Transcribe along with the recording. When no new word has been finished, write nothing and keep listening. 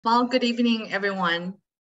Well, good evening, everyone.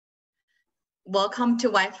 Welcome to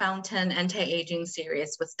White Fountain Anti-Aging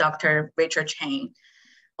series with Dr. Richard Cheng.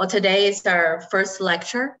 Well, today is our first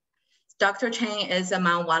lecture. Dr. Cheng is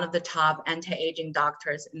among one of the top anti-aging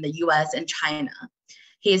doctors in the US and China.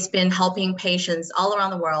 He has been helping patients all around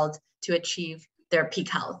the world to achieve their peak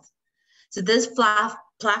health. So this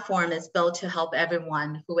platform is built to help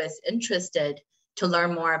everyone who is interested to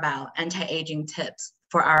learn more about anti-aging tips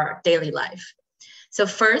for our daily life. So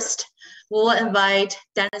first, we'll invite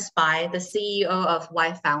Dennis Bai, the CEO of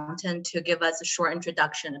White Fountain, to give us a short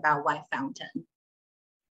introduction about White Fountain.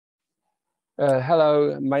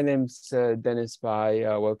 Hello, my name's Dennis Bai.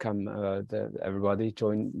 Welcome everybody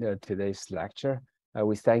join today's lecture.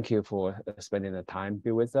 We thank you for spending the time to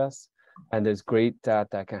be with us. And it's great that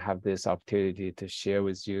I can have this opportunity to share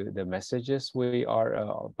with you the messages we are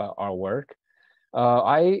about our work.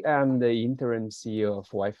 I am the interim CEO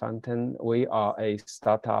of White Fountain. We are a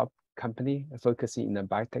startup company focusing in the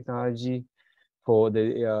biotechnology for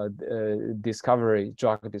the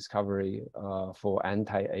drug discovery for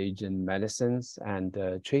anti-aging medicines and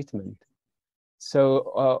treatment.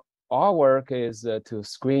 So our work is to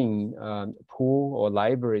screen pool or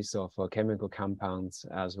libraries of chemical compounds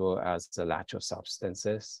as well as the natural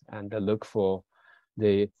substances and look for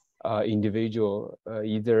the individual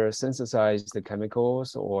either synthesized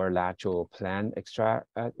chemicals or natural plant extract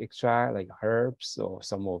like herbs or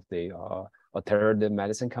some of the alternative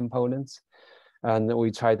medicine components. And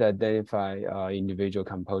we try to identify individual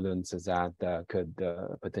components that could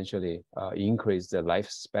potentially increase the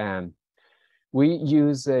lifespan. We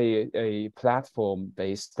use a platform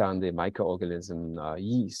based on the microorganism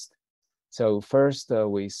yeast. So first,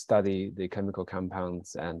 we study the chemical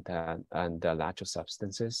compounds and natural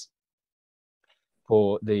substances.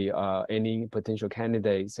 For the any potential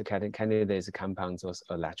candidates compounds or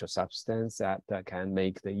a natural substance that can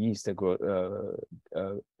make the yeast grow,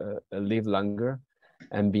 live longer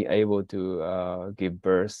and be able to give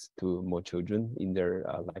birth to more children in their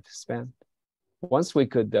lifespan. Once we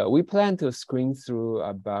could, we plan to screen through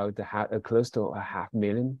about close to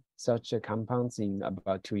 500,000 such compounds in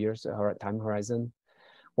about 2 years time horizon.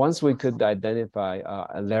 Once we could identify,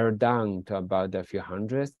 narrow down to about a few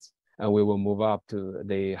hundreds, and we will move up to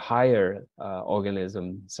the higher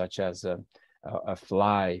organism, such as a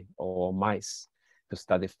fly or mice, to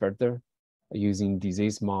study further. Using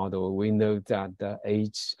disease model, we know that the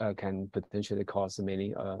age can potentially cause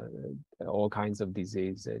many, all kinds of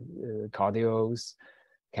disease, cardios,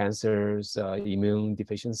 cancers, immune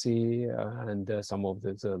deficiency, and some of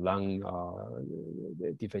the lung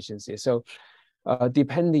deficiency. So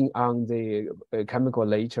depending on the chemical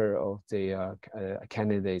nature of the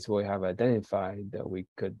candidates we have identified, we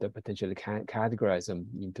could potentially categorize them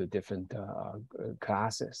into different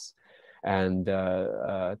classes and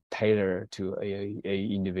tailor to a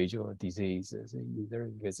individual diseases.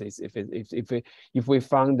 Either if we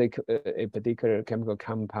found a particular chemical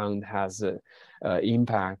compound has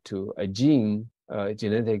impact to a gene,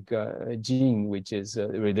 genetic gene which is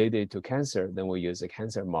related to cancer, then we use a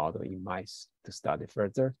cancer model in mice to study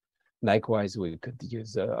further. Likewise, we could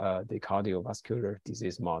use the cardiovascular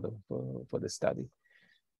disease model for the study.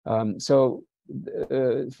 So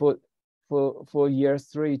for years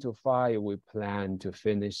 3 to 5, we plan to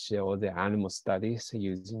finish all the animal studies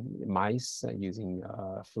using mice, using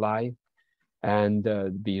fly, and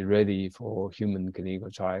be ready for human clinical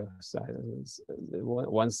trials.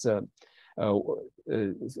 Once the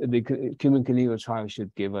human clinical trial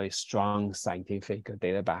should give a strong scientific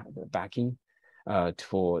data backing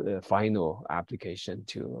for the final application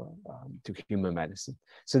to human medicine.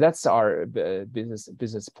 So that's our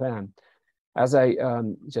business plan. As I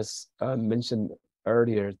just mentioned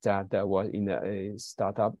earlier, that was in a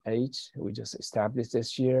startup age. We just established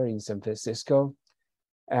this year in San Francisco.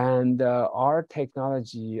 And our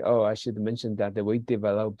technology, I should mention that we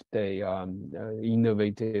developed a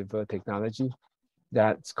innovative technology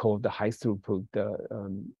that's called the high throughput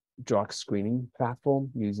drug screening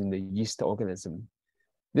platform using the yeast organism.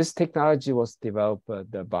 This technology was developed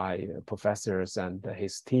by professors and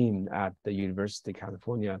his team at the University of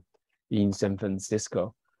California in San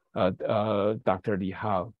Francisco, Dr. Li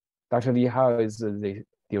Hao. Dr. Li Hao is the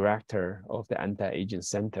director of the Anti-Aging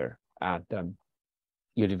Center at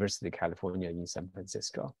University of California in San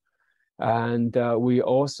Francisco. And we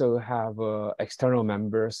also have external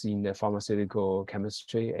members in the pharmaceutical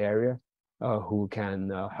chemistry area who can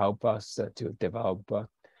help us to develop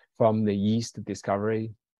from the yeast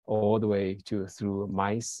discovery all the way through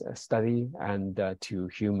mice study and to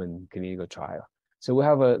human clinical trial. So we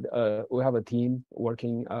have a team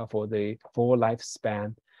working for the full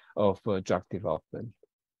lifespan of drug development.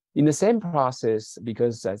 In the same process,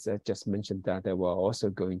 because as I just mentioned that we're also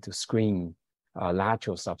going to screen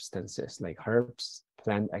natural substances like herbs,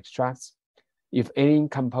 plant extracts. If any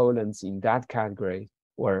components in that category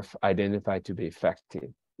were identified to be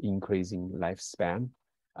effective, increasing lifespan,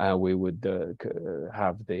 we would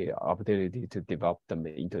have the opportunity to develop them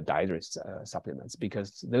into dietary supplements,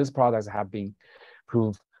 because those products have been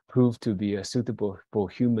proved to be suitable for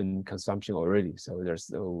human consumption already. So it's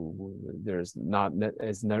not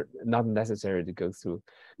necessary to go through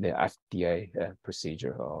the FDA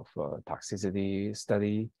procedure of toxicity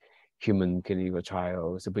study, human clinical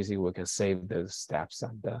trials. So basically, we can save those steps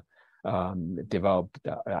and develop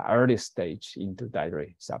the early stage into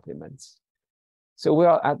dietary supplements. So we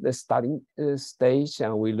are at the starting stage,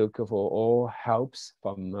 and we look for all helps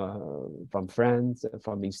from friends,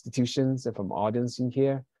 from institutions, from audience in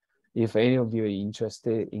here. If any of you are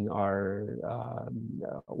interested in our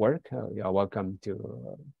work, you are welcome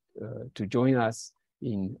to join us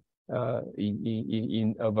in a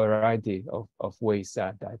variety of ways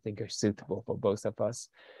that I think are suitable for both of us.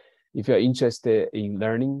 If you're interested in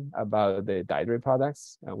learning about the dietary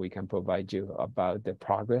products, we can provide you about the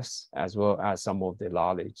progress as well as some of the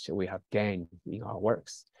knowledge we have gained in our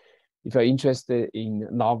works. If you're interested in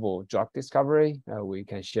novel drug discovery, we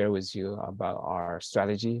can share with you about our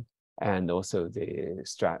strategy and also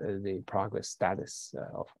the progress status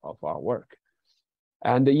of our work.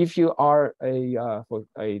 And if you are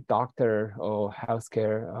a doctor or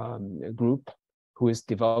healthcare group who is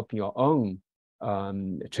developing your own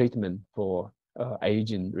treatment for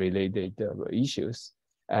aging-related issues,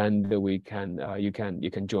 and you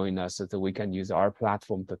can join us so that we can use our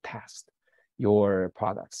platform to test your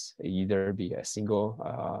products, either be a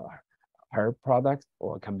single herb product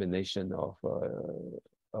or a combination of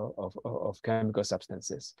chemical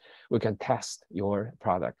substances. We can test your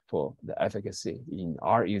product for the efficacy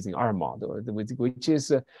using our model, which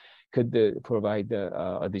is could provide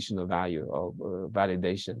additional value of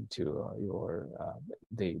validation to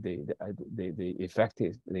the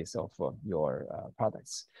effectiveness of your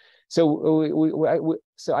products. So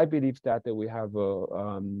so I believe that we have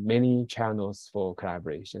many channels for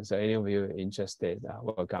collaboration. So any of you interested,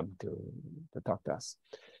 welcome to talk to us.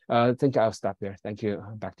 I think I'll stop there. Thank you.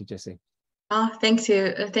 Back to Jesse. Oh, thank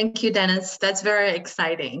you, Dennis. That's very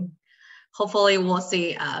exciting. Hopefully, we'll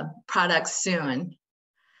see products soon.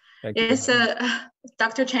 Yes,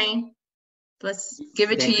 Dr. Cheng, let's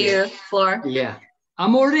give it to you, floor. Yeah,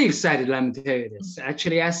 I'm already excited, let me tell you this.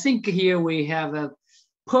 Actually, I think here we have a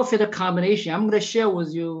perfect combination. I'm going to share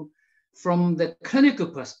with you from the clinical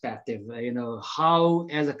perspective, how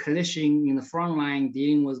as a clinician in the front line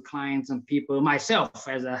dealing with clients and people, myself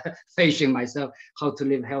as a patient myself, how to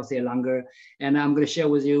live healthier longer. And I'm going to share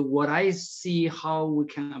with you what I see, how we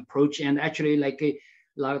can approach, and actually like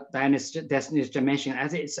Dennis just mentioned, I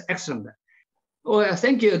think it's excellent. Well,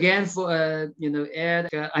 thank you again for Ed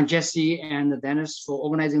and Jesse and Dennis for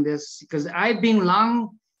organizing this, because I've been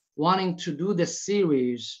long wanting to do this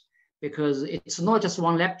series, because it's not just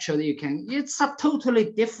one lecture that you can, it's a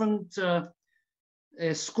totally different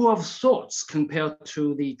school of thoughts compared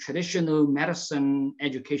to the traditional medicine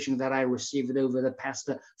education that I received over the past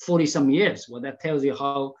 40 some years. Well, that tells you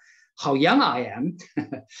how young I am.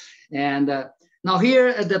 And now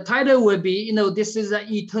here, the title would be, this is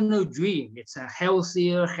an eternal dream. It's a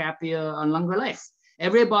healthier, happier, and longer life.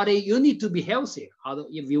 Everybody, you need to be healthier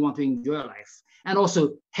if you want to enjoy life. And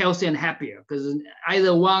also healthy and happier, because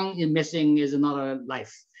either one is missing is not a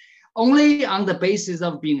life. Only on the basis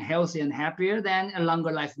of being healthy and happier, then a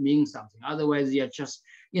longer life means something. Otherwise, you're just,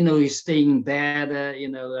 you stay in bed,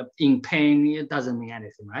 in pain. It doesn't mean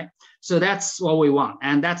anything, right? So that's what we want.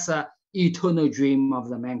 And that's an eternal dream of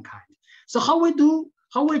the mankind. So how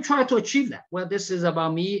we try to achieve that? Well, this is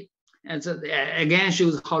about me. And so again,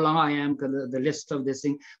 shows how long I am, because the list of this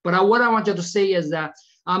thing. But what I want you to say is that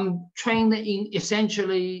I'm trained in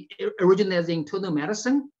essentially originally as internal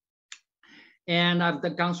medicine. And I've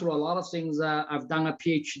gone through a lot of things. I've done a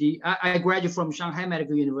PhD. I graduated from Shanghai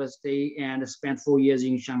Medical University and spent 4 years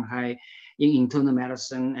in Shanghai in internal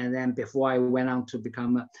medicine. And then before I went on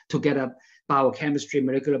to get a biochemistry,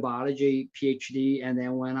 molecular biology PhD, and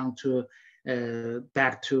then went on to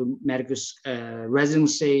back to medical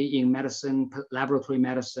residency in medicine, laboratory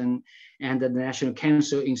medicine, and the National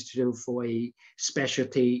Cancer Institute for a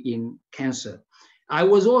specialty in cancer. I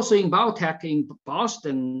was also in biotech in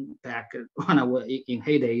Boston back when I was in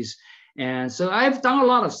heydays. And so I've done a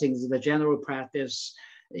lot of things, the general practice,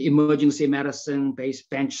 emergency medicine,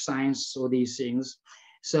 bench science, all these things.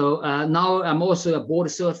 So now I'm also a board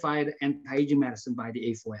certified anti-aging medicine by the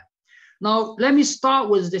A4M. Now, let me start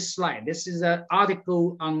with this slide. This is an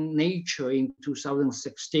article on Nature in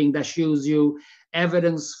 2016 that shows you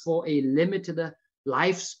evidence for a limited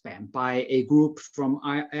lifespan by a group from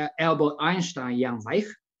Albert Einstein, Jan Weich.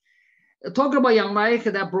 Talking about Jan Weich,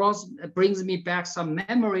 that brings me back some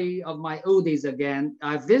memory of my old days again.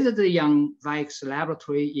 I visited Jan Weich's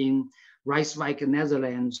laboratory in Rijswijk,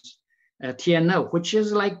 Netherlands, TNO, which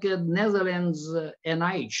is like Netherlands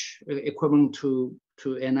NIH, equivalent to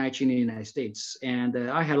NIH in the United States. And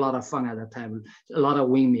I had a lot of fun at that time, a lot of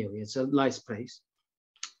windmill. It's a nice place.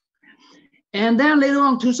 And then later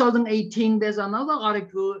on, 2018, there's another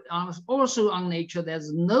article also on Nature.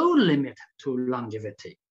 There's no limit to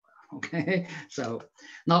longevity. Okay, so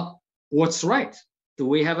now what's right? Do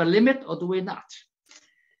we have a limit or do we not?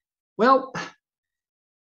 Well,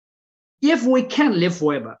 if we can't live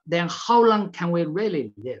forever, then how long can we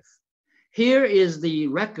really live? Here is the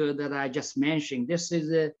record that I just mentioned. This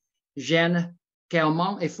is Jeanne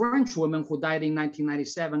Calment, a French woman who died in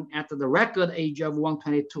 1997 at the record age of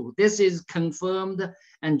 122. This is confirmed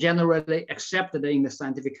and generally accepted in the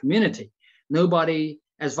scientific community. Nobody,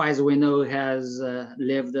 as far as we know, has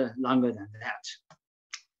lived longer than that.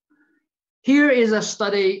 Here is a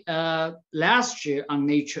study last year on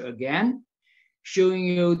Nature again, showing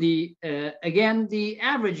you the, again, the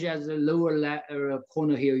average as the lower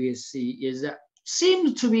corner here you see is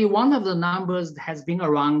seems to be one of the numbers that has been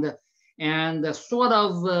around and sort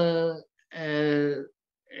of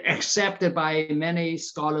accepted by many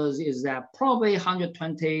scholars is that probably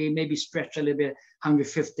 120, maybe stretch a little bit,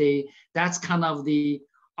 150. That's kind of the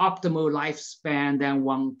optimal lifespan that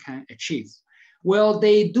one can achieve. Well,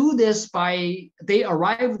 they do this they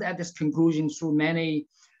arrived at this conclusion through many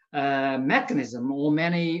mechanism or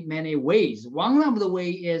many ways. One of the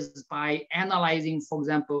way is by analyzing, for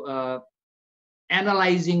example,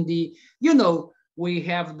 analyzing the, we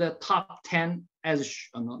have the top 10 as,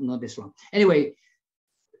 not this one. Anyway,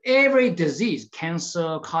 every disease,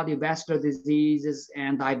 cancer, cardiovascular diseases,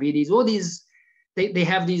 and diabetes, all these, they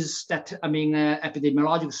have these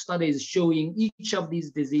epidemiological studies showing each of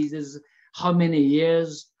these diseases, how many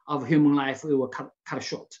years of human life we will cut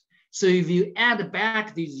short. So if you add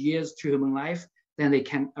back these years to human life, then they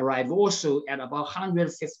can arrive also at about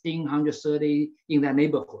 115, 130 in that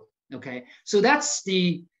neighborhood. Okay, so that's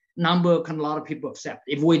the number a lot of people accept.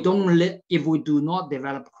 If we do not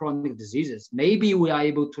develop chronic diseases, maybe we are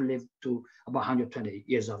able to live to about 120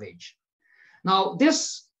 years of age. Now,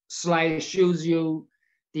 this slide shows you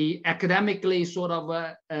the academically sort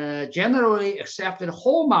of generally accepted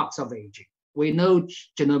hallmarks of aging. We know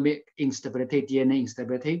genomic instability, DNA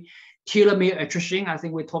instability, telomere attrition, I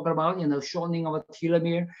think we talked about, shortening of a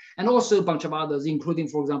telomere, and also a bunch of others, including,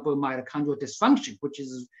 for example, mitochondrial dysfunction, which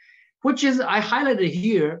is I highlighted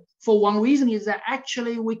here for one reason is that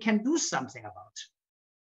actually we can do something about.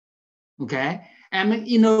 Okay, and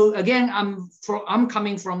again, I'm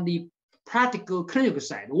coming from the practical clinical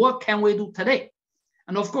side. What can we do today?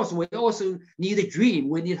 And of course, we also need a dream.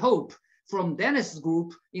 We need hope from Dennis'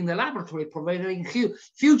 group in the laboratory, providing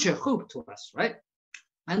future hope to us, right?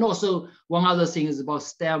 And also one other thing is about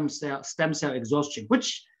stem cell exhaustion,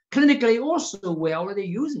 which clinically also we're already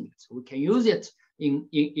using it. So we can use it in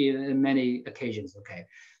many occasions, okay?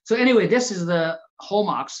 So anyway, this is the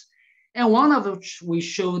hallmarks. And one of which we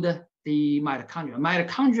showed the mitochondria.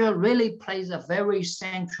 Mitochondria really plays a very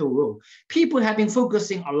central role. People have been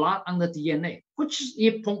focusing a lot on the DNA, which is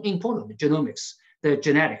important, the genomics, the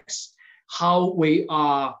genetics, how we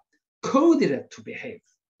are coded to behave,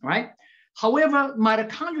 right? However,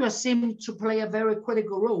 mitochondria seem to play a very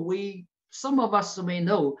critical role. Some of us may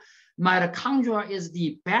know mitochondria is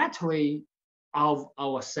the battery of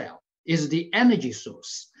our cell, is the energy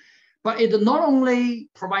source. But it not only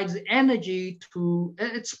provides energy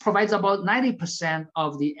it provides about 90%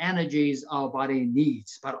 of the energies our body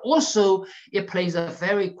needs, but also it plays a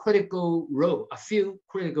very critical role, a few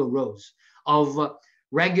critical roles of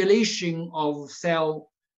regulation of cell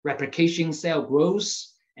replication, cell growth,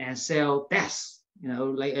 and cell death.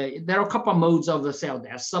 There are a couple of modes of the cell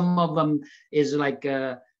death. Some of them is like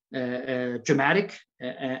dramatic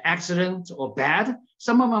accident or bad.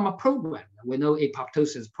 Some of them are programmed. We know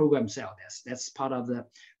apoptosis, programmed cell death. That's part of the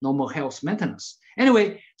normal health maintenance.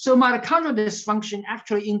 Anyway, so mitochondrial dysfunction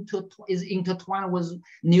actually is intertwined with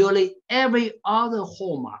nearly every other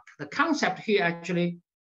hallmark. The concept here actually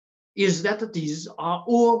is that these are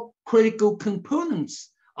all critical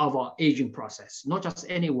components of our aging process, not just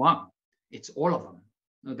any one. It's all of them.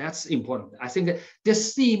 Now, that's important. I think that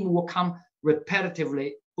this theme will come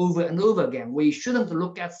repetitively over and over again. We shouldn't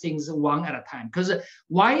look at things one at a time. Because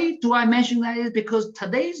why do I mention that? Is because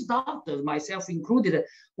today's doctors, myself included,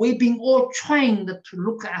 we've been all trained to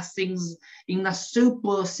look at things in a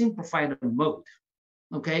super simplified mode.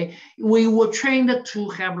 Okay, we were trained to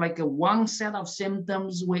have like one set of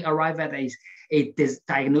symptoms. We arrive at a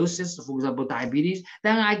diagnosis, for example, diabetes.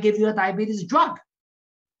 Then I give you a diabetes drug.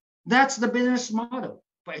 That's the business model,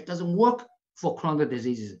 but it doesn't work for chronic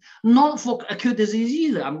diseases, not for acute disease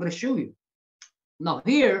either. I'm going to show you. Now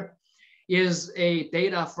here is a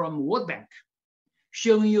data from World Bank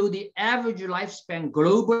showing you the average lifespan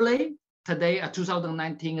globally. Today,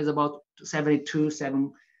 2019 is about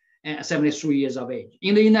 73 years of age.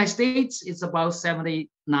 In the United States, it's about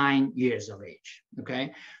 79 years of age,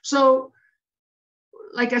 okay? So,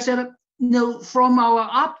 like I said, from our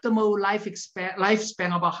optimal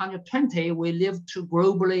lifespan about 120, we live to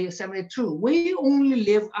globally 72. We only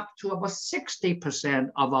live up to about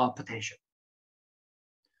 60% of our potential.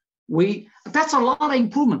 That's a lot of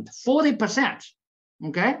improvement, 40%,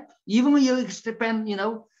 okay? Even when you spend,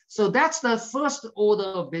 so that's the first order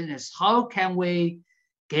of business. How can we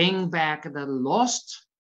gain back the lost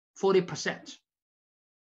 40%?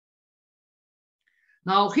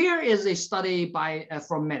 Now, here is a study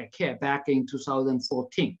from Medicare back in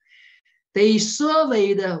 2014. They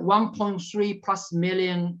surveyed 1.3 plus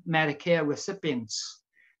million Medicare recipients.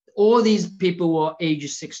 All these people were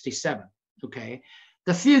age 67, okay?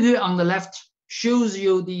 The figure on the left shows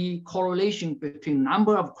you the correlation between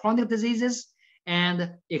number of chronic diseases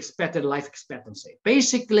and expected life expectancy.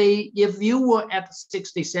 Basically, if you were at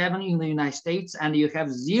 67 in the United States and you have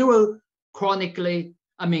zero clinically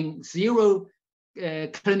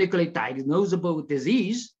diagnosable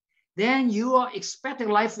disease, then your expected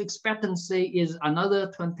life expectancy is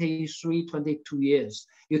another 23, 22 years.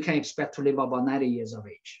 You can expect to live about 90 years of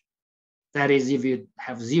age. That is if you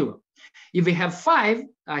have zero. If you have 5,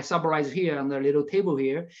 I summarize here on the little table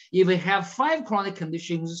here, if you have 5 chronic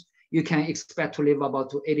conditions, you can expect to live about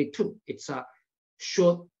to 82. It's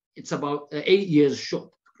about 8 years short,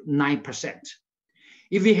 9%.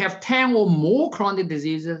 If you have 10 or more chronic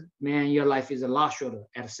diseases, man, your life is a lot shorter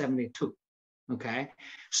at 72, okay?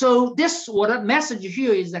 So what a message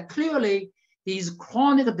here is that clearly these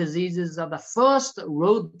chronic diseases are the first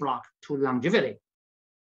roadblock to longevity,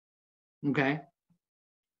 okay?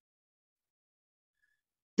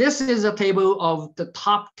 This is a table of the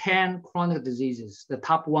top 10 chronic diseases. The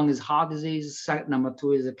top 1 is heart disease, number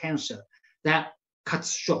 2 is cancer. That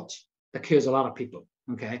cuts short, that kills a lot of people.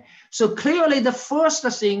 Okay, so clearly the first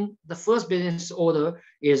business order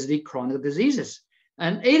is the chronic diseases.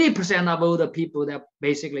 And 80% of older people that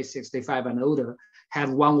basically 65 and older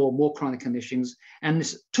have 1 or more chronic conditions, and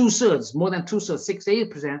 2/3, more than 2/3,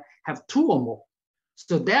 68% have 2 or more.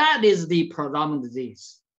 So that is the predominant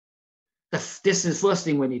disease. This is the first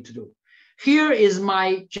thing we need to do. Here is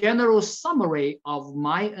my general summary of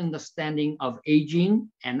my understanding of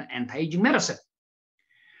aging and anti-aging medicine.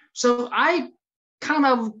 So I kind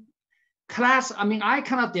of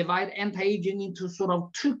divide anti-aging into sort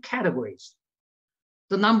of 2 categories.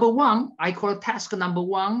 The number 1, I call it task number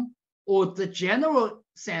 1, or the general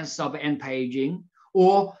sense of anti-aging,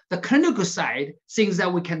 or the clinical side, things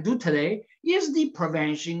that we can do today, is the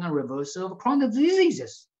prevention and reversal of chronic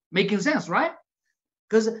diseases. Making sense, right?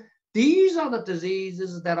 Because these are the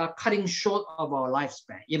diseases that are cutting short of our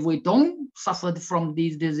lifespan. If we don't suffer from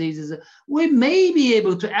these diseases, we may be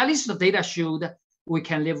able to, at least the data show that we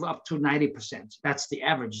can live up to 90%. That's the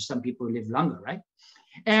average. Some people live longer, right?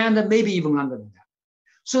 And maybe even longer than that.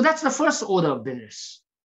 So that's the first order of business.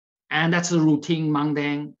 And that's the routine,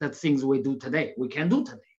 mundane, the things we do today, we can do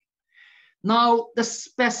today. Now, the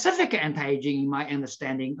specific anti-aging, in my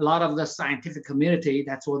understanding, a lot of the scientific community,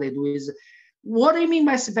 that's what they do is, what I mean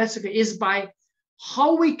by specific is by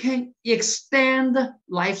how we can extend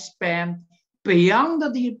lifespan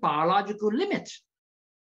beyond the biological limit,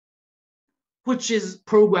 which is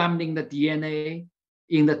programmed in the DNA,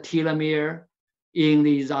 in the telomere, in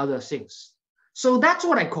these other things. So that's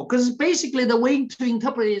what I call, because basically the way to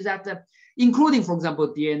interpret is that, including, for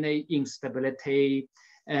example, DNA instability,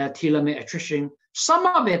 telomere attrition, some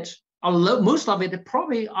of it, most of it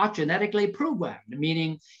probably are genetically programmed,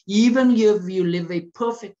 meaning even if you live a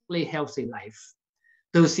perfectly healthy life,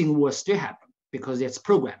 those things will still happen because it's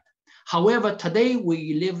programmed. However, today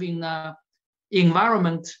we live in an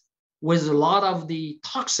environment with a lot of the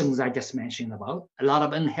toxins I just mentioned about, a lot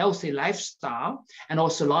of unhealthy lifestyle, and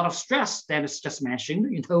also a lot of stress that is just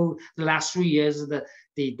mentioned. The last 3 years,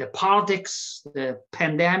 the politics, the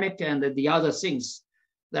pandemic, and the other things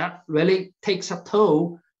that really takes a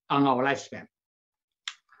toll on our lifespan.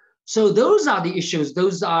 So those are the issues.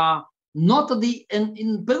 Those are not the,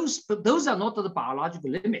 those are not the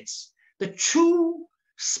biological limits. The true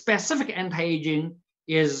specific anti-aging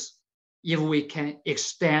is if we can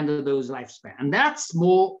extend those lifespan. And that's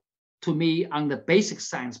more to me on the basic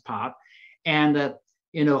science part, and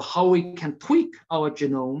how we can tweak our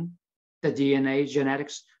genome, the DNA,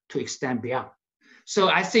 genetics, to extend beyond. So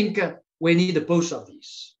I think we need both of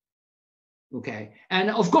these. Okay, and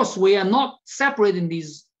of course we are not separating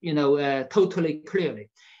these, totally clearly.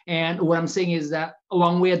 And what I'm saying is that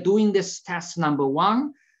when we are doing this test number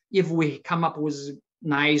one, if we come up with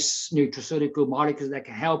nice nutraceutical molecules that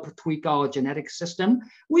can help tweak our genetic system,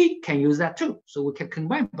 we can use that too. So we can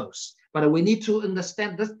combine both. But we need to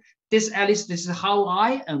understand this, at least this is how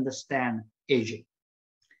I understand aging.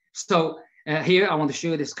 So here I want to show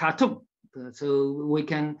you this cartoon. So we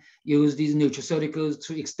can use these nutraceuticals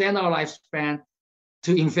to extend our lifespan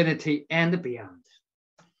to infinity and beyond.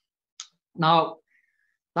 Now,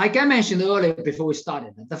 like I mentioned earlier before we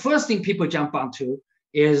started, the first thing people jump onto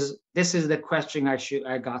is, this is the question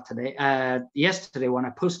I got today, yesterday when I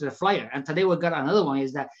posted a flyer, and today we got another one,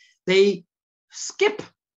 is that they skip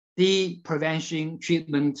the prevention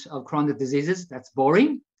treatment of chronic diseases. That's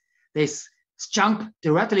boring. They jump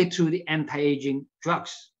directly to the anti-aging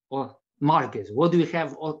drugs or molecules. What do you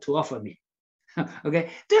have to offer me?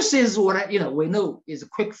 Okay, this is what we know is a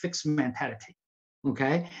quick fix mentality.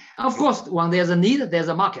 Okay, of course, when there's a need, there's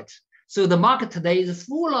a market. So the market today is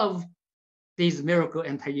full of these miracle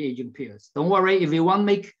anti-aging pills. Don't worry, if you want to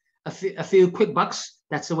make a few quick bucks,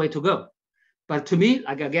 that's the way to go. But to me,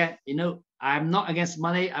 like again, I'm not against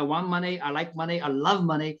money. I want money. I like money. I love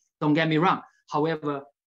money. Don't get me wrong. However,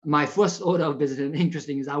 my first order of business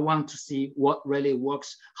interesting is I want to see what really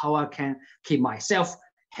works, how I can keep myself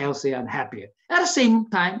healthier and happier. At the same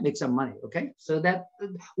time, make some money, okay? So that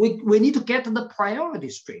we need to get the priority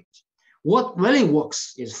straight. What really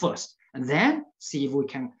works is first, and then see if we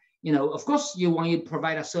can, of course, you want to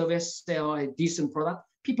provide a service, sell a decent product,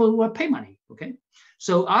 people will pay money, okay?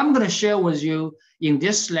 So I'm gonna share with you in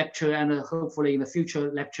this lecture and hopefully in the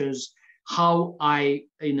future lectures, how I,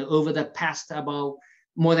 over the past about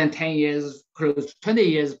more than 10 years, close to 20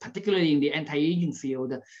 years, particularly in the anti-aging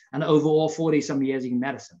field, and overall 40-some years in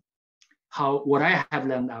medicine. What I have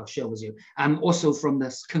learned, I'll share with you. I'm also from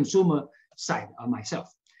the consumer side of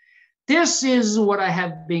myself. This is what I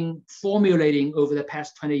have been formulating over the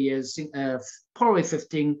past 20 years, probably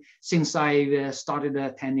 15, since I started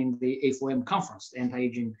attending the A4M conference,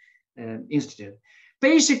 Anti-Aging Institute.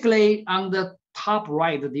 Basically, on the top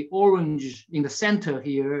right, the orange in the center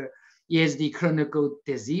here, is the chronic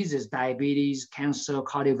diseases, diabetes, cancer,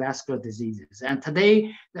 cardiovascular diseases. And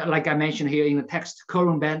today, like I mentioned here in the text,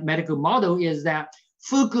 current medical model is that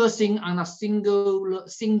focusing on a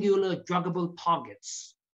singular druggable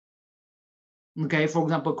targets. Okay, for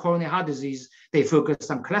example, coronary heart disease, they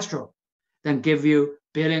focus on cholesterol, then give you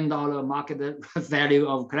billion-dollar market value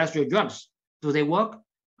of cholesterol drugs. Do they work?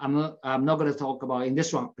 I'm not going to talk about in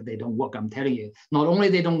this one, but they don't work, I'm telling you. Not only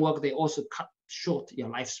they don't work, they also cut short your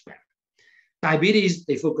lifespan. Diabetes,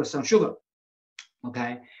 they focus on sugar,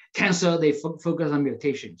 okay? Cancer, they focus on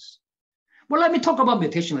mutations. Well, let me talk about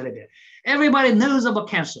mutation a little bit. Everybody knows about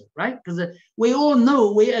cancer, right? Because we all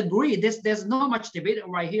know, we agree, there's not much debate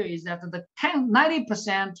right here, is that the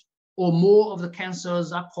 90% or more of the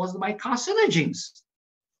cancers are caused by carcinogens.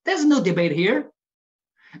 There's no debate here.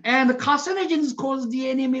 And the carcinogens cause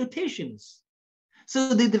DNA mutations.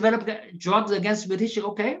 So they develop drugs against mutation.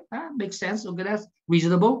 Okay, that makes sense. Okay, that's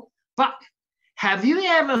reasonable. But have you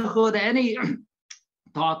ever heard any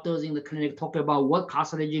doctors in the clinic talk about what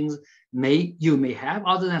carcinogens you may have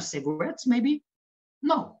other than cigarettes, maybe?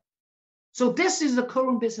 No. So this is the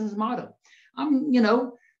current business model.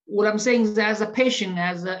 What I'm saying is, as a patient,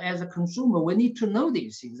 as a consumer, we need to know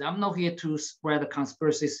these things. I'm not here to spread a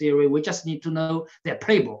conspiracy theory. We just need to know their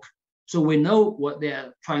playbook, so we know what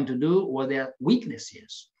they're trying to do, what their weakness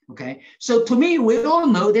is. Okay, so to me, we all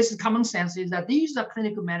know, this is common sense, is that these are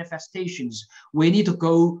clinical manifestations. We need to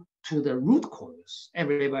go to the root causes.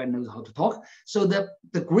 Everybody knows how to talk. So the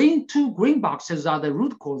two green boxes are the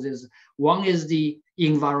root causes. One is the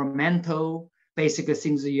environmental, basic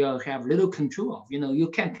things that you have little control of. You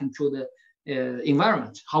can't control the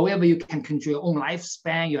environment. However, you can control your own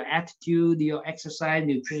lifespan, your attitude, your exercise,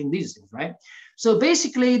 nutrition, these things, right? So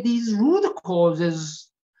basically, these root causes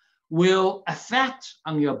will affect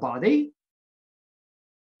on your body,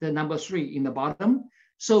 the number 3 in the bottom.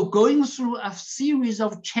 So going through a series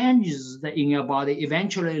of changes in your body,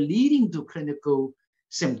 eventually leading to clinical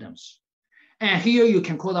symptoms. And here you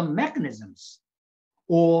can call them mechanisms,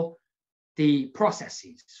 or the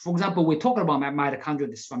processes. For example, we're talking about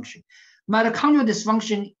mitochondrial dysfunction. Mitochondrial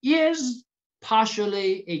dysfunction is partially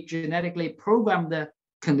a genetically programmed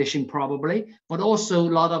condition, probably, but also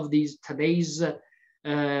a lot of these today's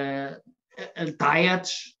diet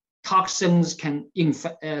toxins can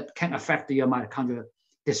affect your mitochondrial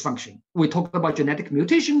dysfunction. We talk about genetic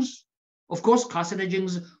mutations. Of course,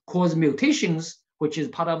 carcinogens cause mutations, which is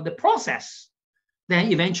part of the process,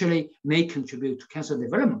 then eventually may contribute to cancer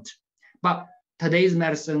development. But today's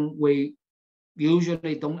medicine, we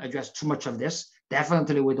usually don't address too much of this.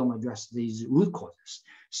 Definitely, we don't address these root causes.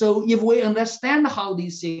 So if we understand how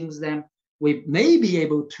these things, then we may be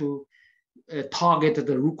able to target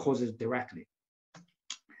the root causes directly.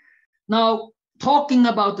 Now, talking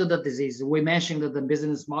about the disease, we mentioned that the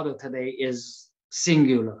business model today is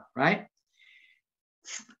singular, right?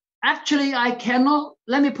 Actually, I cannot,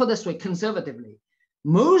 let me put it this way, conservatively.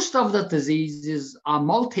 Most of the diseases are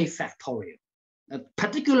multifactorial,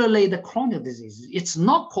 particularly the chronic diseases. It's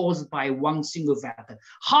not caused by one single factor.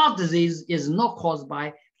 Heart disease is not caused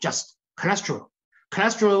by just cholesterol.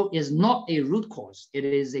 Cholesterol is not a root cause. It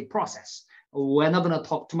is a process. We're not going to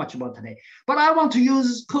talk too much about today. But I want to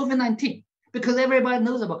use COVID-19 because everybody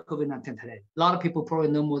knows about COVID-19 today. A lot of people probably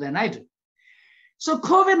know more than I do. So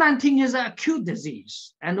COVID-19 is an acute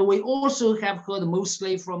disease. And we also have heard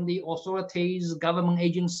mostly from the authorities, government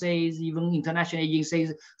agencies, even international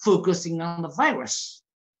agencies focusing on the virus.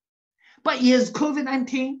 But is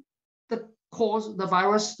COVID-19 the cause, the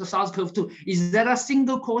virus, the SARS-CoV-2? Is that a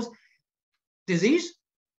single cause disease?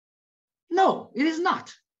 No, it is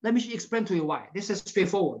not. Let me explain to you why. This is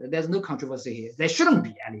straightforward. There's no controversy here. There shouldn't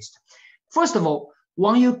be, at least. First of all,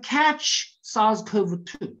 when you catch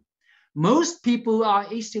SARS-CoV-2, most people are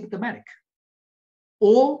asymptomatic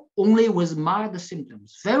or only with mild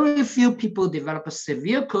symptoms. Very few people develop a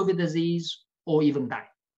severe COVID disease or even die,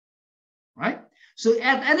 right? So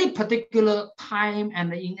at any particular time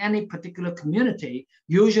and in any particular community,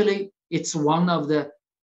 usually it's one of the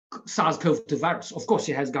SARS-CoV-2 virus. Of course,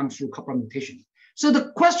 it has gone through a couple of mutations. So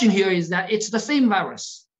the question here is that it's the same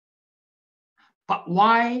virus, but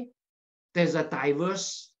why there's a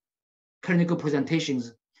diverse clinical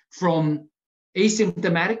presentations from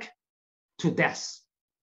asymptomatic to death.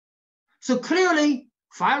 So clearly,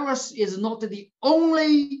 virus is not the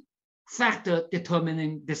only factor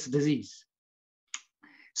determining this disease.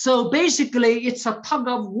 So basically, it's a tug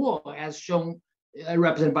of war, as shown,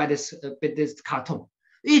 represented by this cartoon.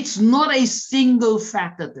 It's not a single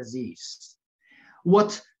factor disease.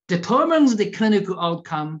 What determines the clinical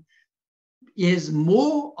outcome is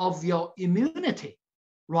more of your immunity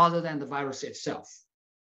rather than the virus itself.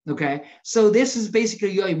 Okay, so this is basically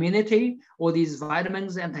your immunity or these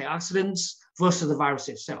vitamins, antioxidants versus the virus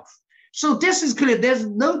itself. So this is clear. There's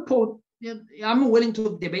no point. I'm willing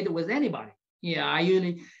to debate with anybody. Yeah, I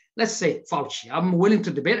usually, let's say Fauci, I'm willing to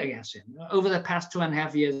debate against him. Over the past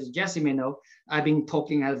 2.5 years, Jesse may know, I've been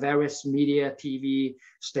talking at various media, TV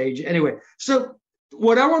stage. Anyway, so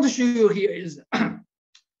what I want to show you here is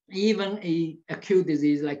even an acute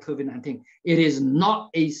disease like COVID-19, it is not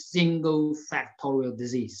a single factorial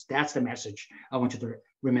disease. That's the message I want you to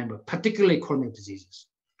remember, particularly chronic diseases.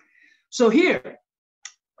 So here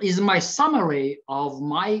is my summary of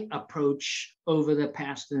my approach over the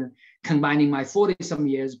past, combining my 40-some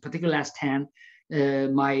years, particularly last 10,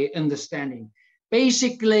 my understanding.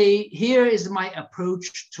 Basically, here is my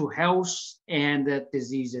approach to health and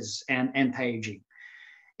diseases and anti-aging.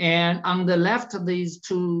 And on the left of these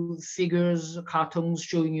two figures, cartoons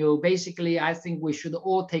showing you, basically, I think we should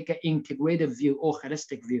all take an integrative view or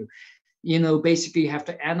holistic view. You know, basically you have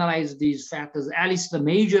to analyze these factors, at least the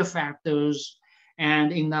major factors,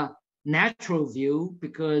 and in the natural view,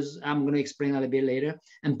 because I'm going to explain a little bit later,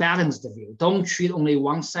 and balance the view. Don't treat only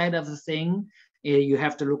one side of the thing. You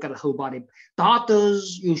have to look at the whole body.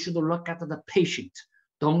 Doctors, you should look at the patient.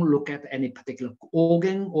 Don't look at any particular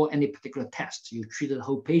organ or any particular test. You treat the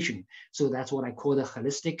whole patient. So that's what I call the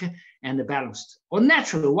holistic and the balanced or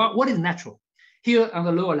natural. What is natural? Here on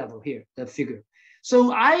the lower level here, the figure.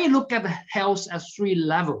 So I look at the health as 3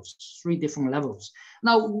 levels, 3 different levels.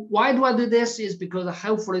 Now, why do I do this? Is because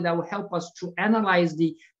hopefully that will help us to analyze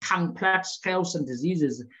the complex health and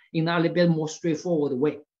diseases in a little bit more straightforward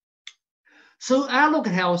way. So I look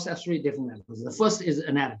at health as 3 different levels. The first is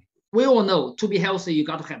anatomy. We all know to be healthy, you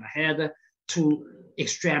got to have a head, 2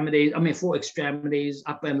 extremities, 4 extremities,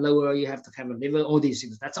 upper and lower, you have to have a liver, all these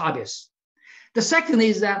things. That's obvious. The second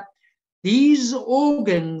is that these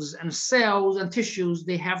organs and cells and tissues,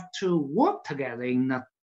 they have to work together in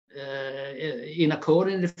a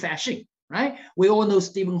coordinated fashion, right? We all know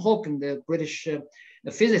Stephen Hawking, the British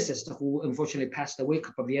a physicist who unfortunately passed away a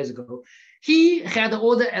couple of years ago. He had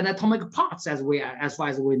all the anatomic parts as far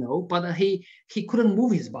as we know, but he couldn't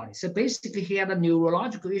move his body. So basically he had a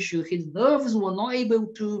neurological issue. His nerves were not able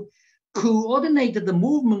to coordinate the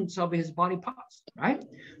movements of his body parts, right?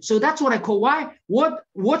 So that's what I call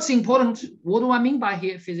what's important. What do I mean by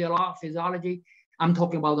here physiology? I'm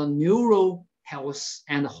talking about the neural health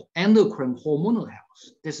and endocrine hormonal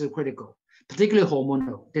health. This is critical, particularly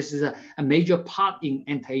hormonal. This is a major part in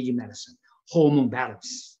anti-aging medicine, hormone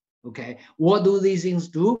balance, okay? What do these things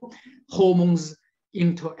do? Hormones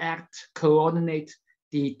interact, coordinate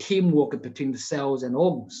the teamwork between the cells and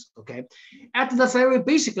organs, okay? At the very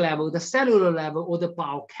basic level, the cellular level or the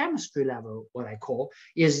biochemistry level, what I call,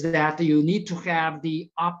 is that you need to have the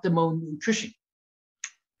optimal nutrition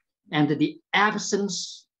and the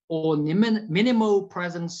absence or minimal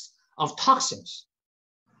presence of toxins.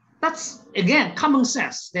 That's, again, common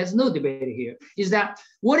sense. There's no debate here. Is that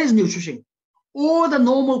what is nutrition? All the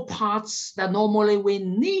normal parts that normally we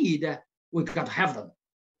need, we got to have them.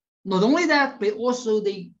 Not only that, but also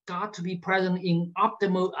they got to be present in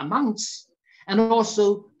optimal amounts and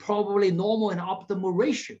also probably normal and optimal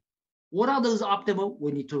ratio. What are those optimal?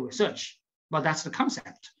 We need to research, but that's the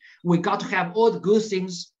concept. We got to have all the good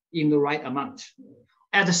things in the right amount.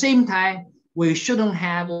 At the same time, we shouldn't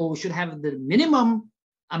have, or we should have the minimum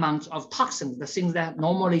amount of toxins, the things that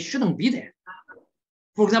normally shouldn't be there.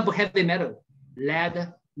 For example, heavy metal,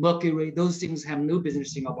 lead, mercury, those things have no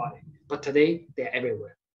business in our body, but today they're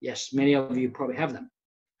everywhere. Yes, many of you probably have them.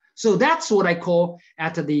 So that's what I call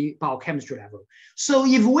at the biochemistry level. So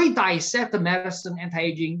if we dissect the medicine,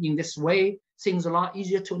 anti-aging in this way, things are a lot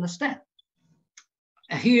easier to understand.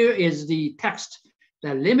 Here is the text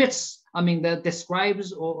that limits, that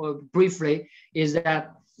describes or briefly is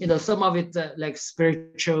that, some of it like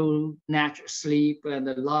spiritual, natural sleep and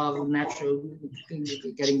the love, natural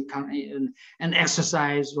getting and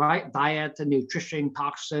exercise, right? Diet, nutrition,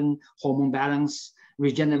 toxin, hormone balance,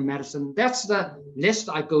 regenerative medicine. That's the list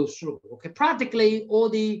I go through. Okay, practically all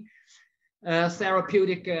the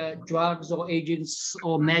therapeutic drugs or agents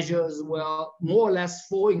or measures will more or less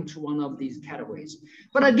fall into one of these categories.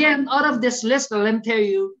 But again, out of this list, let me tell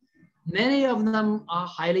you, many of them are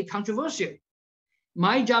highly controversial.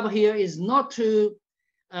 My job here is not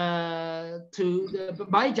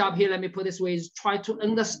my job here, let me put it this way, is try to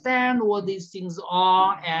understand what these things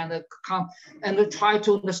are and try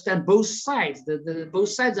to understand both sides, both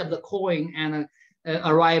sides of the coin and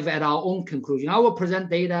arrive at our own conclusion. I will present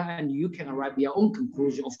data and you can arrive at your own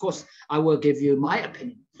conclusion. Of course, I will give you my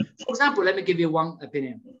opinion. For example, let me give you one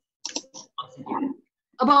opinion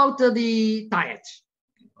about the diet.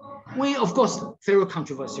 We, of course, very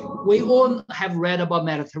controversial. We all have read about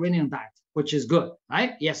Mediterranean diet, which is good,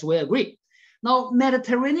 right? Yes, we agree. Now,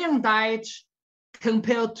 Mediterranean diet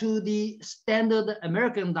compared to the standard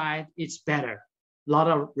American diet, it's better. A lot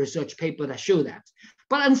of research papers that show that.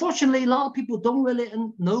 But unfortunately, a lot of people don't really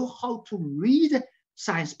know how to read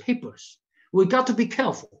science papers. We got to be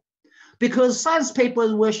careful because science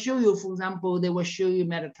papers will show you, for example, they will show you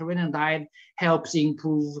Mediterranean diet helps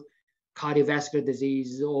improve cardiovascular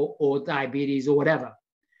disease or diabetes or whatever.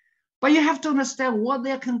 But you have to understand what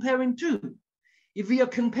they're comparing to. If you're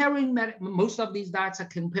comparing, most of these diets are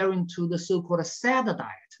comparing to the so-called SAD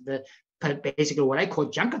diet, basically what I call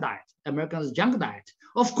junk diet, Americans' junk diet.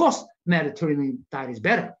 Of course, Mediterranean diet is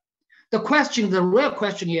better. The real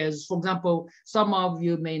question is, for example, some of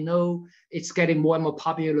you may know it's getting more and more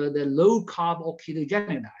popular, the low carb or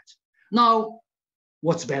ketogenic diet. Now,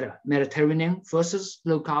 what's better, Mediterranean versus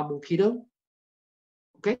low carb or keto?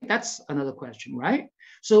 Okay, that's another question, right?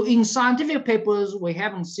 So in scientific papers, we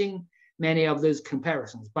haven't seen many of those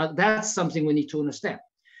comparisons, but that's something we need to understand.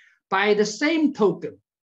 By the same token,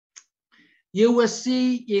 you will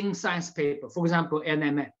see in science paper, for example,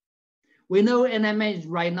 NMN. We know NMN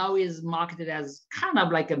right now is marketed as kind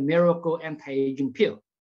of like a miracle anti-aging pill,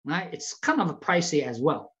 right? It's kind of pricey as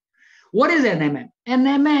well. What is NMN?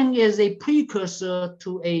 NMN is a precursor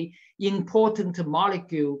to an important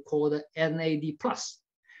molecule called NAD+,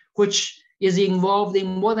 which is involved in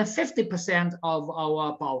more than 50% of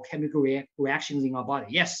our biochemical reactions in our body.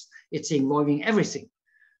 Yes, it's involving everything.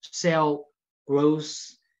 Cell growth,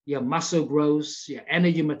 your muscle growth, your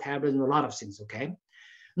energy metabolism, a lot of things, okay?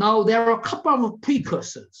 Now, there are a couple of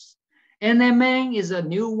precursors. NMN is a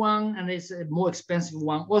new one and it's a more expensive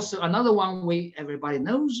one. Also, another one everybody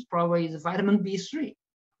knows probably is vitamin B3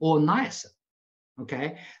 or niacin,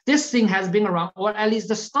 okay? This thing has been around, or at least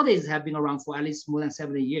the studies have been around for at least more than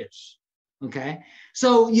 70 years, okay?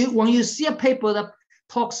 So when you see a paper that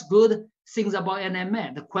talks good things about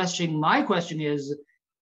NMN, my question is,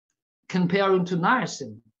 comparing to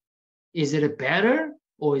niacin. Is it better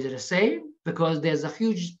or is it the same? Because there's a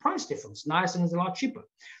huge price difference. Niacin is a lot cheaper.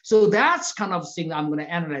 So that's kind of thing I'm going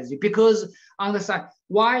to analyze it, because understand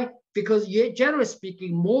why? Because generally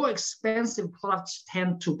speaking, more expensive products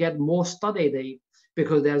tend to get more studied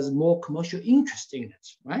because there's more commercial interest in it,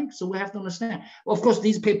 right? So we have to understand. Of course,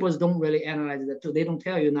 these papers don't really analyze that too. They don't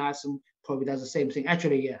tell you niacin probably does the same thing.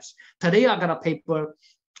 Actually, yes. Today I got a paper.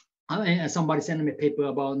 Somebody sent me a paper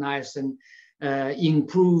about niacin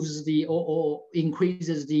improves the or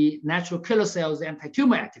increases the natural killer cells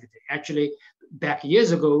anti-tumor activity. Actually, back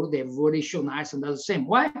years ago, they've already shown niacin does the same.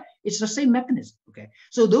 Why? It's the same mechanism. Okay,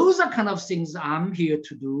 so those are kind of things I'm here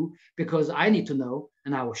to do because I need to know,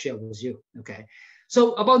 and I will share with you. Okay,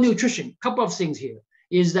 so about nutrition, couple of things here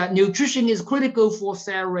is that nutrition is critical for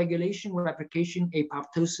cell regulation, replication,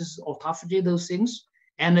 apoptosis, autophagy, those things,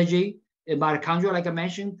 energy, mitochondria, like I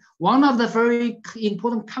mentioned. One of the very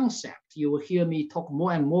important concepts you will hear me talk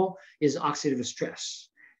more and more is oxidative stress.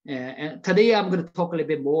 And today I'm going to talk a little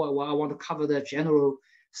bit more. I want to cover the general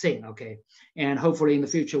thing, okay? And hopefully in the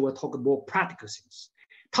future, we'll talk more practical things.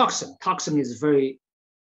 Toxin is very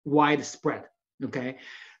widespread, okay?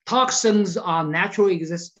 Toxins are naturally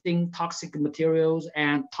existing toxic materials,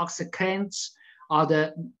 and toxicants are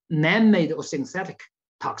the man-made or synthetic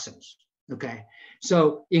toxins, okay?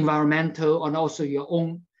 So environmental and also your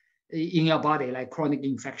own in your body, like chronic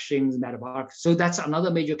infections, metabolic. So that's another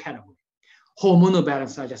major category. Hormonal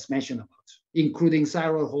balance I just mentioned about, including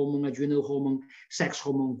thyroid hormone, adrenal hormone, sex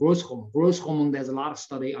hormone, growth hormone. Growth hormone, there's a lot of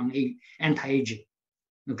study on anti-aging,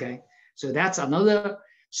 okay? So that's another.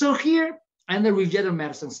 So here, and the regenerative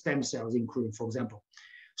medicine, stem cells including, for example.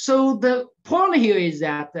 So the point here is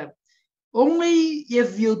that only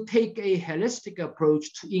if you take a holistic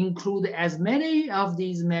approach to include as many of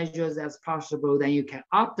these measures as possible, then you can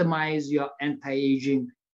optimize your anti-aging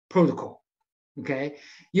protocol, okay?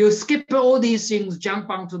 You skip all these things, jump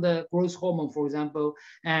onto the growth hormone, for example,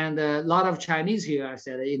 and a lot of Chinese here, I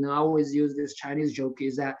said, I always use this Chinese joke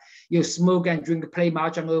is that you smoke and drink, play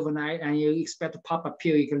mahjong overnight, and you expect to pop a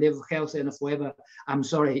pill, you can live healthy and forever. I'm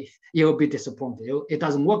sorry, you'll be disappointed. It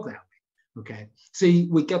doesn't work that way. Okay, so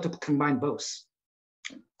we got to combine both.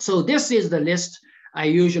 So this is the list I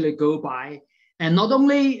usually go by, and not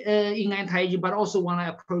only in anti-aging, but also when I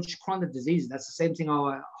approach chronic disease. That's the same thing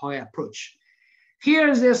how I approach. Here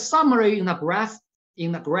is a summary in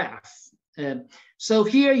the graph. So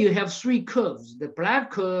here you have three curves. The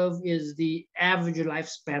black curve is the average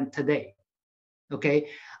lifespan today. Okay,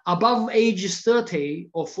 above age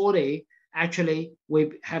 30 or 40. Actually, we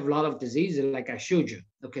have a lot of diseases like I showed you.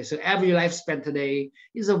 Okay, so average lifespan today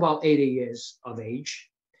is about 80 years of age.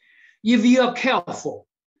 If you are careful,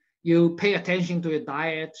 you pay attention to your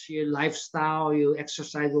diet, your lifestyle, you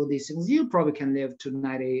exercise, all these things, you probably can live to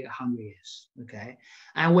 90, 100 years, okay?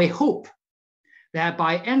 And we hope that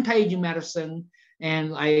by anti-aging medicine,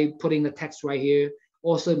 and I put in the text right here,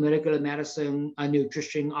 also molecular medicine,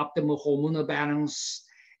 nutrition, optimal hormonal balance,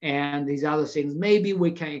 and these other things, maybe we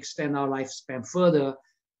can extend our lifespan further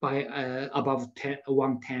by above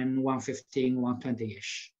 110, 115,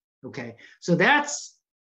 120-ish, okay? So that's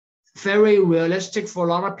very realistic for a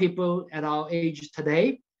lot of people at our age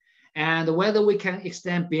today. And whether we can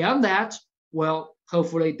extend beyond that, well,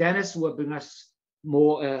 hopefully Dennis will bring us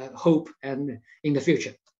more hope and in the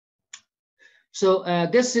future. So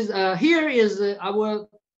this is, here is our,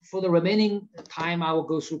 for the remaining time, I will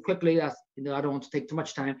go through quickly. I don't want to take too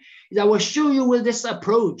much time. I will show you with this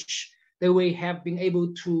approach that we have been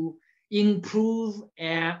able to improve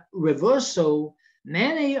and reverse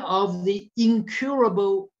many of the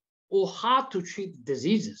incurable or hard to treat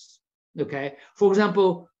diseases, okay? For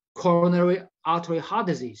example, coronary artery heart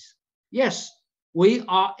disease. Yes, we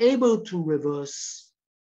are able to reverse,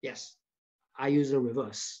 yes, I use a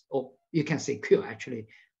reverse, or you can say cure actually,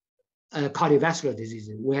 cardiovascular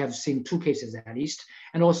diseases. We have seen 2 cases at least.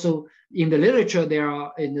 And also in the literature, there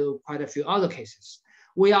are quite a few other cases.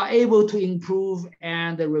 We are able to improve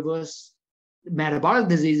and reverse metabolic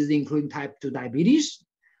diseases, including type 2 diabetes.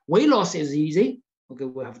 Weight loss is easy. Okay,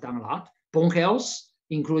 we have done a lot. Bone health,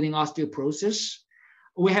 including osteoporosis.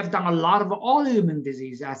 We have done a lot of autoimmune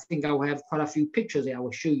disease. I think I will have quite a few pictures that I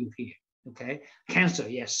will show you here, okay? Cancer,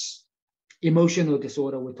 yes. Emotional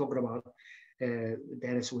disorder, we're talking about.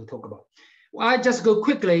 That is what we talk about. Well, I just go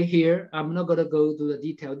quickly here. I'm not gonna go to the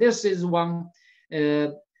detail. This is one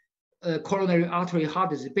coronary artery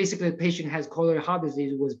heart disease. Basically, the patient has coronary heart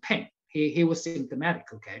disease with pain. He was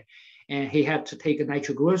symptomatic, okay? And he had to take a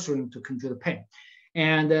nitroglycerin to control the pain.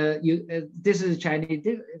 And this is Chinese.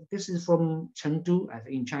 This is from Chengdu, I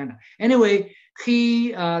think, in China. Anyway,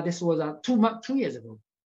 this was 2 years ago.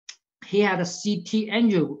 he had a CT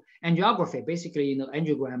angiography, basically,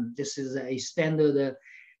 angiogram. This is a standard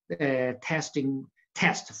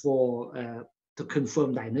test for to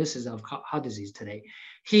confirm diagnosis of heart disease today.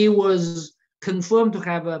 He was confirmed to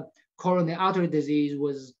have a coronary artery disease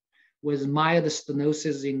with mild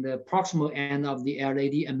stenosis in the proximal end of the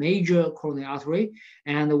LAD, a major coronary artery,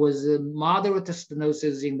 and there was a moderate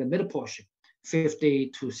stenosis in the middle portion,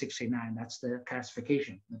 50 to 69. That's the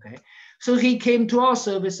classification. Okay, so he came to our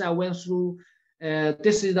service. I went through.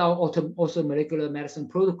 This is our also molecular medicine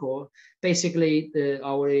protocol. Basically, I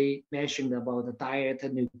already mentioned about the diet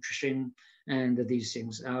and nutrition and these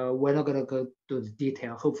things. We're not going to go to the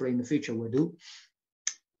detail. Hopefully, in the future, we'll do.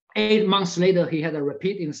 8 months later, he had a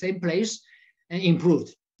repeat in the same place and improved.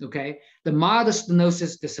 Okay, the mild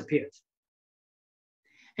stenosis disappeared,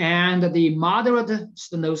 and the moderate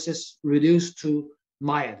stenosis reduced to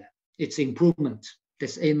mild. It's improvement.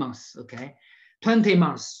 This 8 months. Okay, 20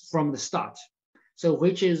 months from the start. So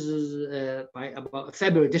which is by about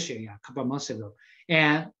February this year, yeah, a couple of months ago,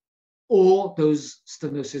 and all those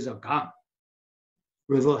stenosis are gone,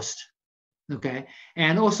 reversed. Okay,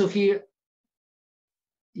 and also here.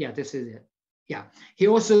 Yeah, this is it. Yeah, he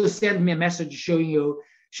also sent me a message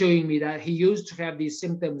showing me that he used to have these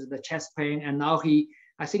symptoms, the chest pain, and now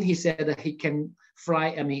I think he said that he can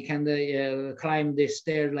fly. I mean, he can climb the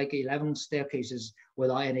stair like 11 staircases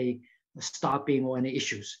without any stopping or any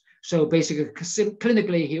issues. So basically,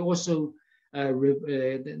 clinically, he also,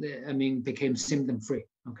 became symptom free.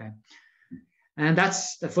 Okay. And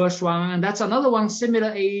that's the first one. And that's another one,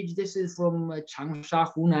 similar age. This is from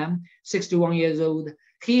Changsha, Hunan, 61 years old.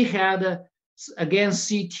 He had, again,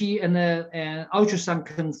 CT and ultrasound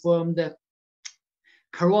confirmed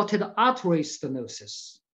carotid artery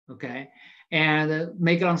stenosis. Okay. And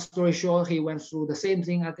make a long story short, he went through the same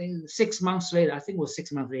thing, I think 6 months later. I think it was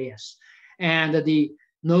 6 months later, yes. And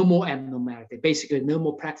no more abnormality, basically no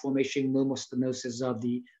more plaque formation, no more stenosis of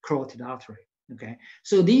the carotid artery. Okay,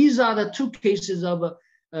 so these are the 2 cases of,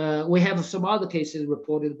 we have some other cases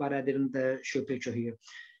reported, but I didn't show a picture here.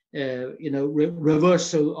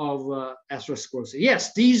 Reversal of atherosclerosis.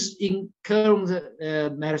 Yes, these in current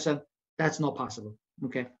medicine, that's not possible.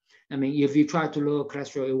 Okay, I mean, if you try to lower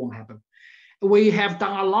cholesterol, it won't happen. We have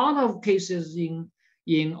done a lot of cases in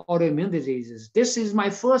autoimmune diseases. This is my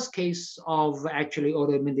first case of actually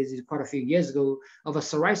autoimmune disease quite a few years ago of a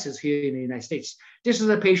psoriasis here in the United States. This is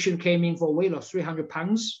a patient came in for weight loss, 300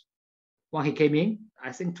 pounds when he came in,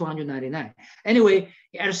 I think 299. Anyway,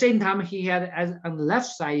 at the same time, he had, on the left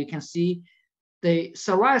side, you can see the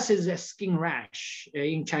psoriasis is a skin rash.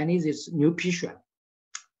 In Chinese, it's 牛皮癣.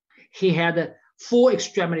 He had 4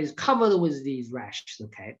 extremities covered with these rashes,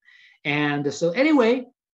 okay? And so anyway,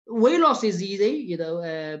 weight loss is easy,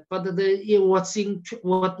 but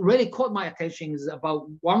what really caught my attention is about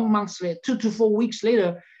 1 month later, 2 to 4 weeks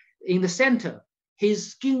later, in the center,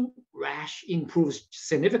 his skin rash improves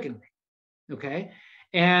significantly. Okay,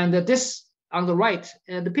 and this on the right,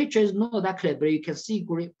 the picture is not that clear, but you can see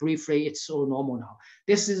briefly it's all normal now.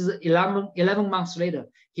 This is 11 months later.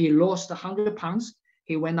 He lost 100 pounds.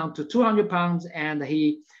 He went down to 200 pounds, and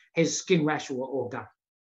his skin rash were all gone.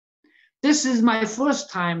 This is my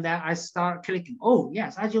first time that I start clicking. Oh,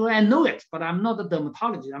 yes, actually, I know it, but I'm not a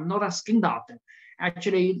dermatologist. I'm not a skin doctor.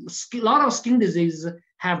 Actually, a lot of skin diseases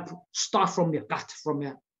start from your gut, from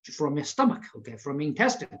your stomach, okay, from your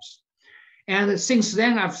intestines. And since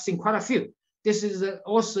then, I've seen quite a few. This is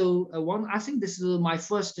also one, I think this is my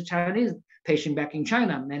first Chinese patient back in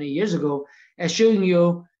China many years ago, showing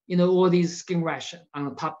you, all these skin rash on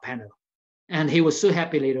the top panel. And he was so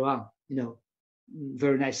happy later on,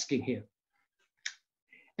 very nice skin here.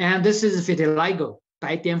 And this is vitiligo,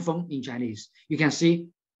 白癜风 in Chinese. You can see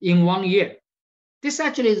in 1 year. This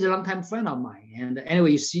actually is a long-time friend of mine. And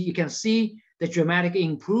anyway, you can see the dramatic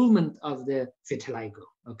improvement of the vitiligo,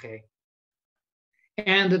 okay?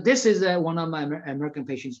 And this is one of my American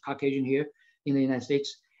patients, Caucasian here in the United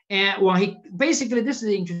States. And basically, this is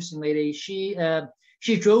an interesting lady. She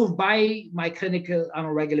drove by my clinic on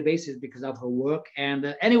a regular basis because of her work.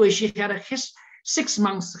 And anyway, she had a 6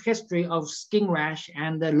 months history of skin rash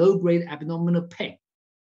and low-grade abdominal pain.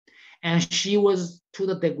 And she was to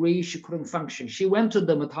the degree she couldn't function. She went to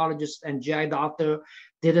the dermatologist and GI doctor,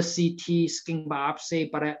 did a CT skin biopsy,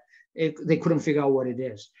 but they couldn't figure out what it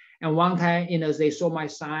is. And one time, they saw my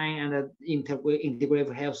sign and the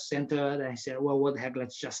Integrative Health Center, and I said, well, what the heck,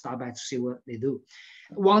 let's just stop by to see what they do.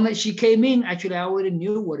 One that she came in, actually, I already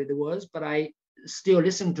knew what it was, but I still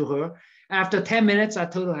listened to her. After 10 minutes, I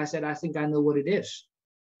told her, I said, I think I know what it is.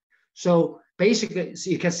 So basically, so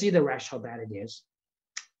you can see the rash, how bad it is.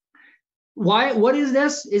 Why? What is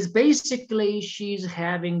this? Is basically she's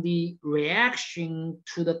having the reaction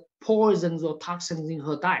to the poisons or toxins in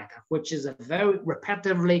her diet, which is a very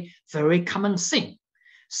repetitively very common thing.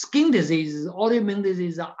 Skin diseases, autoimmune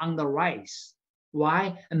diseases are on the rise.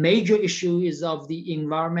 Why? A major issue is of the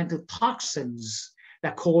environmental toxins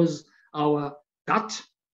that cause our gut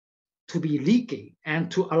to be leaky and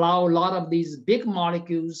to allow a lot of these big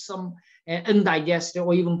molecules, some undigested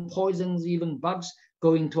or even poisons, even bugs,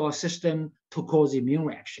 go into our system to cause immune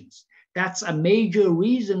reactions. That's a major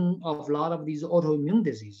reason of a lot of these autoimmune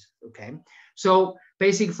diseases, okay? So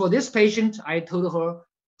basically for this patient, I told her,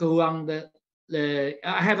 go on I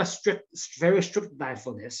have a very strict diet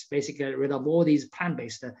for this, basically rid of all these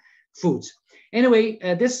plant-based foods. Anyway,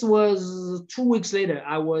 this was 2 weeks later.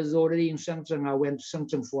 I was already in Shenzhen. I went to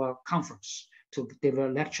Shenzhen for a conference to deliver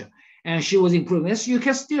a lecture. And she was improving. You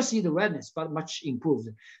can still see the redness, but much improved.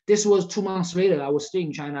 This was 2 months later. I was still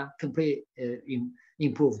in China, completely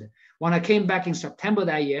improved. When I came back in September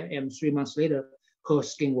that year, and 3 months later, her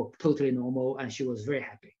skin was totally normal, and she was very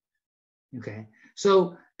happy. Okay,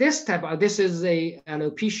 so this is a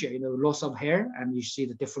alopecia, loss of hair, and you see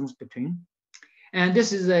the difference between. And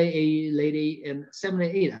this is a lady in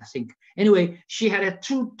 78, I think. Anyway, she had a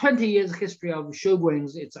 20 years history of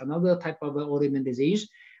Sjogren's. It's another type of autoimmune disease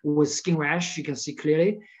with skin rash, you can see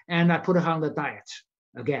clearly. And I put her on the diet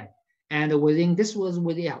again. And this was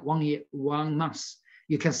within 1 year, 1 month.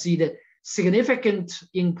 You can see the significant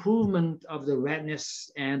improvement of the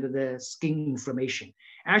redness and the skin inflammation.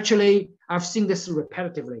 Actually, I've seen this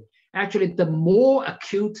repetitively. Actually, the more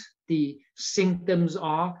acute the symptoms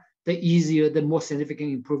are, the easier, the more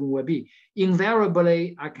significant improvement will be.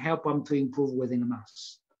 Invariably, I can help them to improve within a month,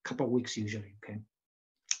 a couple of weeks usually, okay?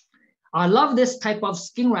 I love this type of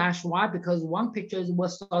skin rash. Why? Because one picture is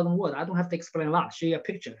worth 1,000 words. I don't have to explain a lot. Show you a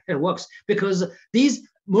picture. It works because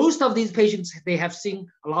most of these patients, they have seen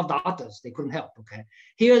a lot of doctors. They couldn't help. Okay.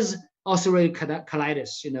 Here's ulcerative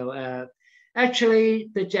colitis.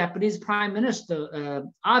 Actually, the Japanese Prime Minister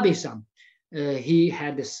Abe-san, he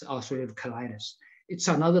had this ulcerative colitis. It's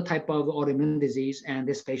another type of autoimmune disease, and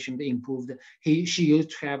this patient improved. She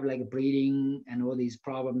used to have like bleeding and all these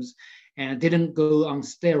problems, and didn't go on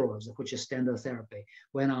steroids, which is standard therapy.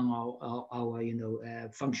 Went on our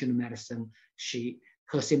functional medicine.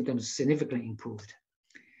 Her symptoms significantly improved.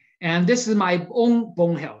 And this is my own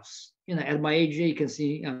bone health. At my age, you can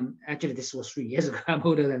see. Actually, this was 3 years ago. I'm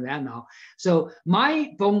older than that now. So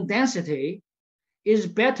my bone density is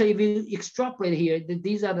better if you extrapolate here.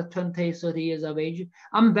 These are the 20, 30 years of age.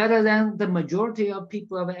 I'm better than the majority of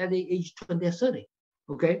people at the age 20 or 30,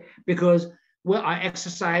 okay? Because I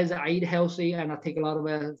exercise, I eat healthy, and I take a lot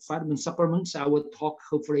of vitamin supplements. I will talk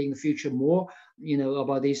hopefully in the future more,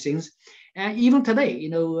 about these things. And even today,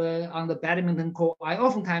 on the badminton court, I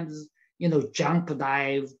oftentimes, jump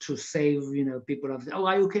dive to save, people of, oh,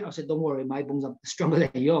 are you okay? I said, don't worry, my bones are stronger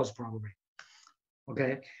than yours probably,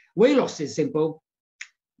 okay? Weight loss is simple.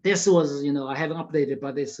 This was, I haven't updated,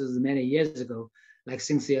 but this is many years ago. Like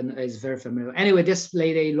Cynthia is very familiar. Anyway, this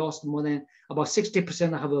lady lost more than about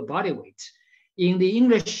 60% of her body weight. In the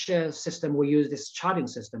English system, we use this charting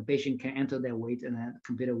system. Patient can enter their weight and then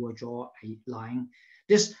computer will draw a line.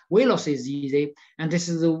 This weight loss is easy. And this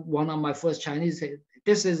is one of my first Chinese.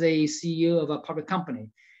 This is a CEO of a public company.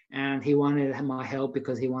 And he wanted my help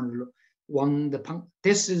because he wanted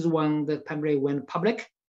this is when the company went public.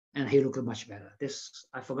 And he looked much better.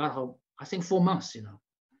 I forgot how, I think 4 months,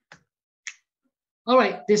 All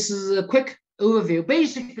right, this is a quick overview.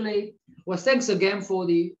 Basically, well, thanks again for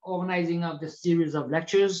the organizing of this series of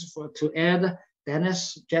lectures to Ed,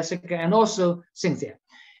 Dennis, Jessica, and also Cynthia.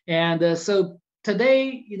 And so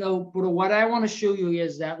today, what I want to show you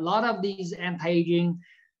is that a lot of these anti-aging,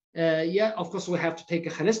 of course, we have to take a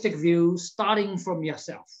holistic view starting from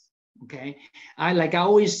yourself. Okay, I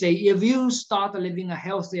always say, if you start living a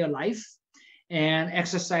healthier life and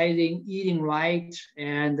exercising, eating right,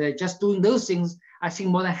 and just doing those things, I think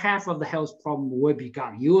more than half of the health problem will be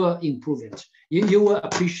gone. You will improve it. You will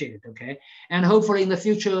appreciate it. Okay, and hopefully in the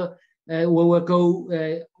future we will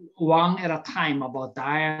go one at a time about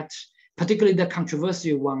diet, particularly the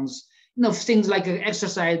controversial ones. Things like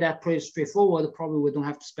exercise that pretty straightforward, probably we don't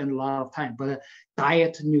have to spend a lot of time, but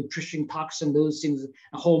diet, nutrition, toxin, those things,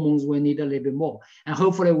 hormones, we need a little bit more. And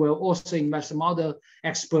hopefully we'll also invite some other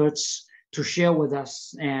experts to share with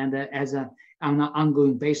us and on an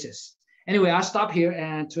ongoing basis. Anyway, I'll stop here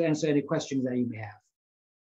and to answer any questions that you may have.